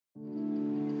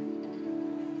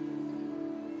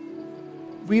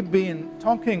we've been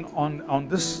talking on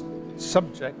this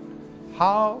subject,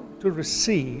 how to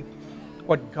receive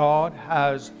what God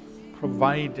has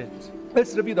provided.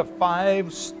 Let's review the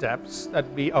 5 steps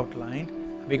that we outlined.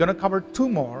 We're going to cover 2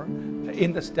 more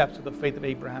in the steps of the faith of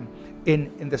Abraham,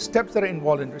 in the steps that are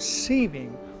involved in receiving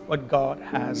what God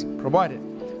has provided.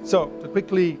 So to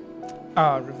quickly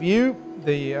review,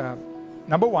 the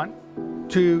number 1,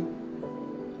 to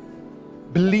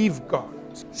believe God.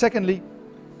 Secondly,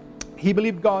 he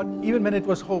believed God even when it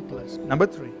was hopeless. Number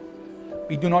 3,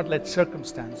 we do not let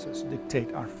circumstances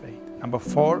dictate our faith. Number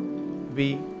 4,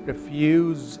 we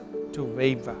refuse to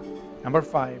waver. Number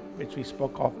 5, which we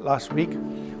spoke of last week,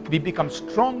 we become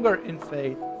stronger in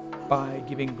faith by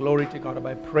giving glory to God,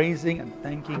 by praising and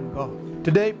thanking God.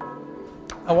 Today,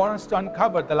 I want us to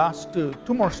uncover the last two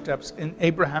more steps in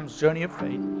Abraham's journey of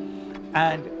faith,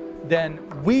 and then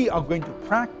we are going to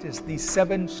practice these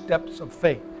 7 steps of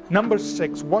faith. Number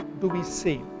 6, what do we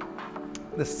see?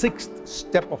 The 6th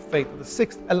step of faith, the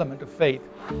 6th element of faith,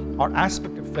 or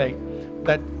aspect of faith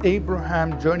that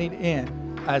Abraham journeyed in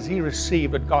as he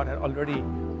received what God had already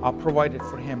provided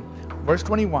for him. Verse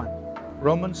 21,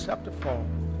 Romans chapter 4,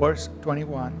 verse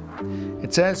 21.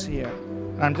 It says here,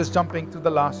 and I'm just jumping to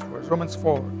the last verse, Romans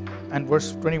 4 and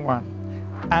verse 21.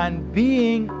 And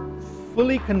being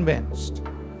fully convinced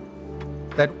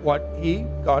that what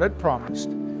God had promised,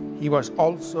 he was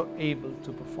also able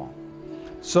to perform.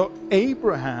 So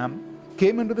Abraham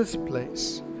came into this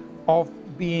place of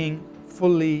being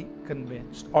fully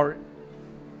convinced, or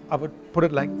I would put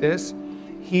it like this,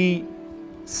 he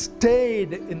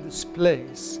stayed in this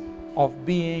place of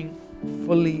being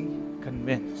fully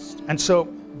convinced. And so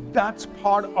that's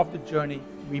part of the journey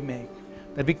we make,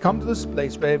 that we come to this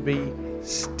place where we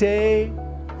stay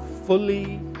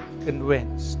fully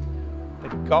convinced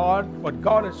that what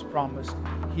God has promised,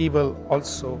 he will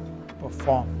also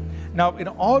perform. Now, in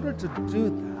order to do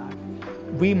that,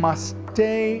 we must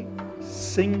stay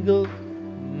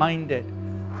single-minded.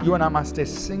 You and I must stay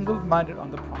single-minded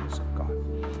on the promise of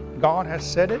God. God has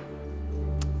said it.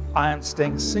 I am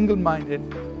staying single-minded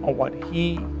on what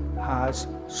he has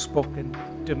spoken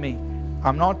to me.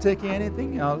 I'm not taking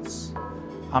anything else.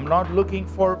 I'm not looking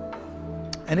for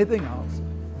anything else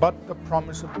but the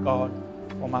promise of God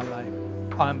for my life.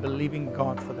 I'm believing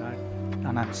God for that,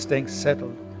 and I'm staying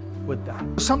settled with that.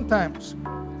 Sometimes,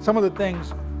 some of the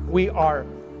things we are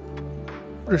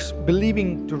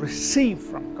believing to receive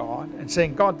from God and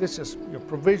saying, God, this is your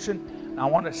provision, and I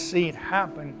want to see it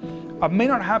happen. It may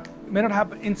not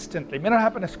happen instantly, may not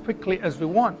happen as quickly as we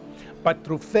want, but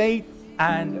through faith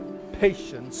and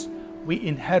patience, we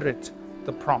inherit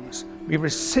the promise. We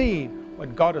receive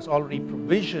what God has already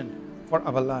provisioned for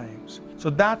our lives. So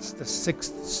that's the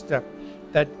 6th step,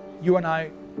 that you and I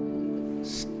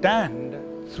stand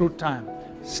through time.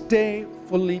 Stay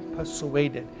fully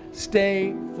persuaded.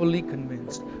 Stay fully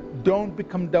convinced. Don't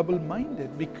become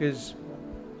double-minded, because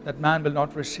that man will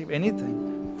not receive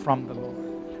anything from the Lord.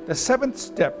 The 7th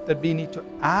step that we need to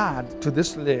add to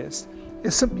this list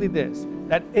is simply this,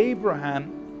 that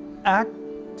Abraham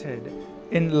acted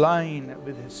in line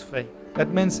with his faith. That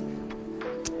means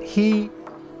he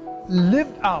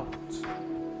lived out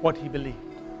what he believed.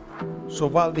 So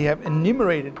while we have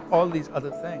enumerated all these other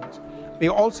things, we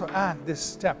also add this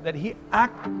step, that he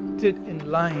acted in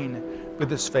line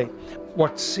with his faith.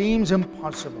 What seems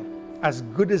impossible, as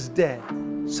good as dead,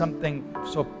 something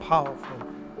so powerful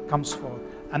comes forth.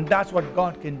 And that's what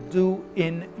God can do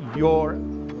in your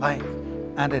life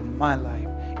and in my life.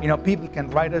 You know, people can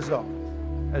write us off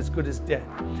as good as dead.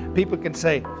 People can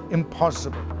say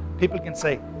impossible. People can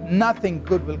say nothing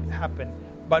good will happen.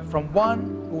 But from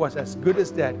one who was as good as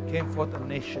dead came forth a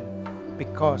nation,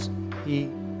 because he,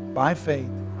 by faith,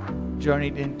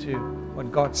 journeyed into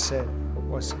what God said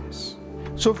was his.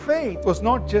 So faith was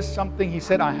not just something he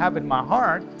said, I have in my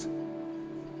heart.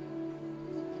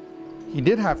 He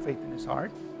did have faith in his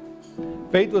heart.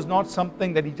 Faith was not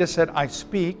something that he just said, I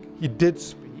speak. He did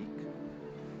speak.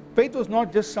 Faith was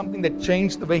not just something that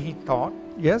changed the way he thought.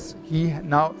 Yes, he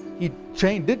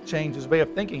did change his way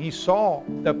of thinking. He saw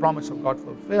the promise of God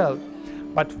fulfilled.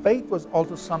 But faith was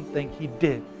also something he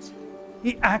did.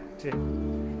 He acted.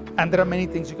 And there are many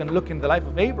things you can look in the life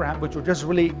of Abraham which were just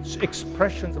really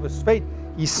expressions of his faith.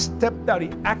 He stepped out,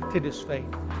 he acted his faith.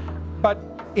 But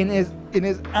in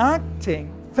his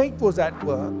acting, faith was at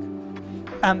work.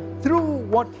 And through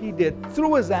what he did,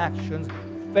 through his actions,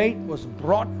 faith was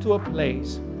brought to a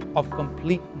place of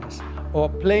completeness, or a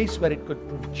place where it could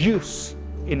produce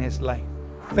in his life.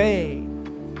 Faith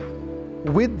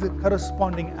with the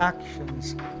corresponding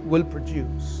actions will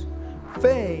produce.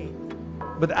 Faith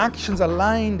with actions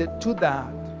aligned to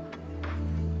that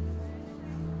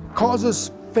causes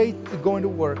faith to go into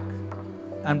work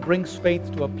and brings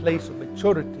faith to a place of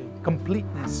maturity,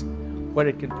 completeness, where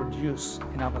it can produce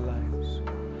in our lives.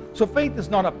 So faith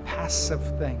is not a passive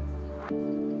thing.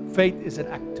 Faith is an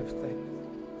active thing.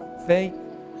 Faith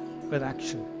with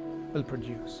action will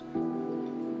produce.